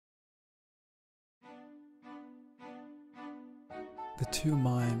The two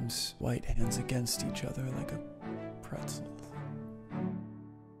mimes, white hands against each other like a pretzel.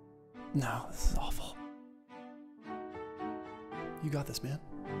 No, this is awful. You got this, man.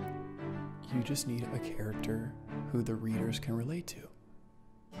 You just need a character who the readers can relate to.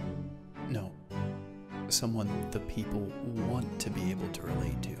 No, someone the people want to be able to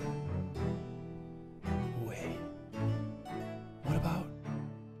relate to. Wait, what about...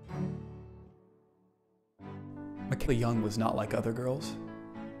 Michaela Young was not like other girls.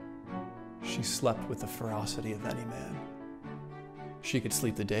 She slept with the ferocity of any man. She could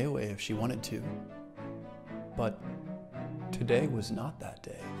sleep the day away if she wanted to. But today was not that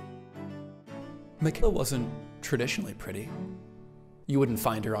day. Michaela wasn't traditionally pretty. You wouldn't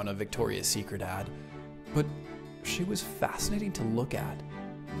find her on a Victoria's Secret ad, but she was fascinating to look at.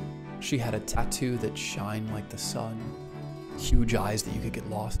 She had a tattoo that shined like the sun, huge eyes that you could get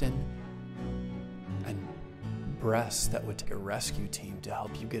lost in, and breasts that would take a rescue team to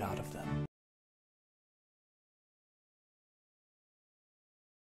help you get out of them.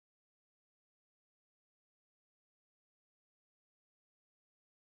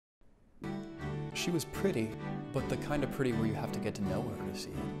 She was pretty, but the kind of pretty where you have to get to know her to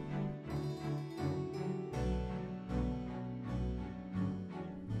see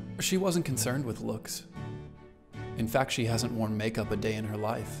it. She wasn't concerned with looks. In fact, she hasn't worn makeup a day in her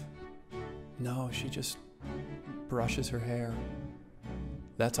life. No, she just brushes her hair.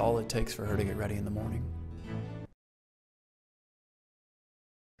 That's all it takes for her to get ready in the morning.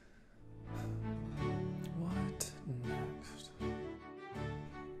 What next?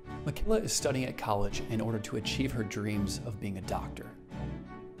 Michaela is studying at college in order to achieve her dreams of being a doctor.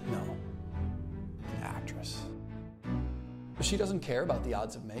 No, an actress. But she doesn't care about the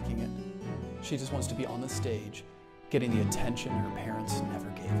odds of making it. She just wants to be on the stage, getting the attention her parents never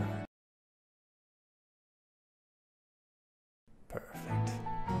gave her. Perfect.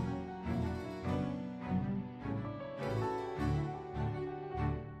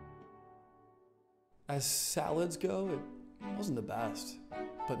 As salads go, it wasn't the best,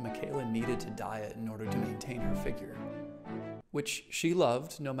 but Michaela needed to diet in order to maintain her figure, which she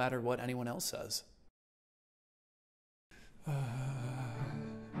loved no matter what anyone else says.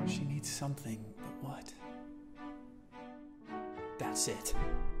 She needs something, but what? That's it.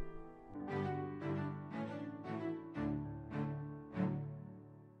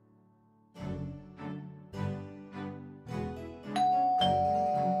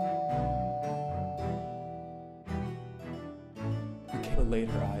 Michaela laid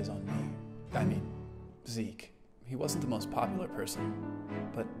her eyes on me. I mean, Zeke. He wasn't the most popular person,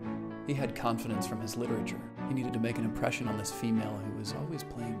 but he had confidence from his literature. He needed to make an impression on this female who was always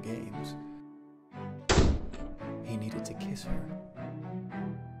playing games. He needed to kiss her.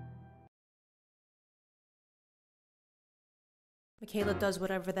 Michaela does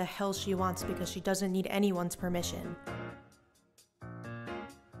whatever the hell she wants because she doesn't need anyone's permission.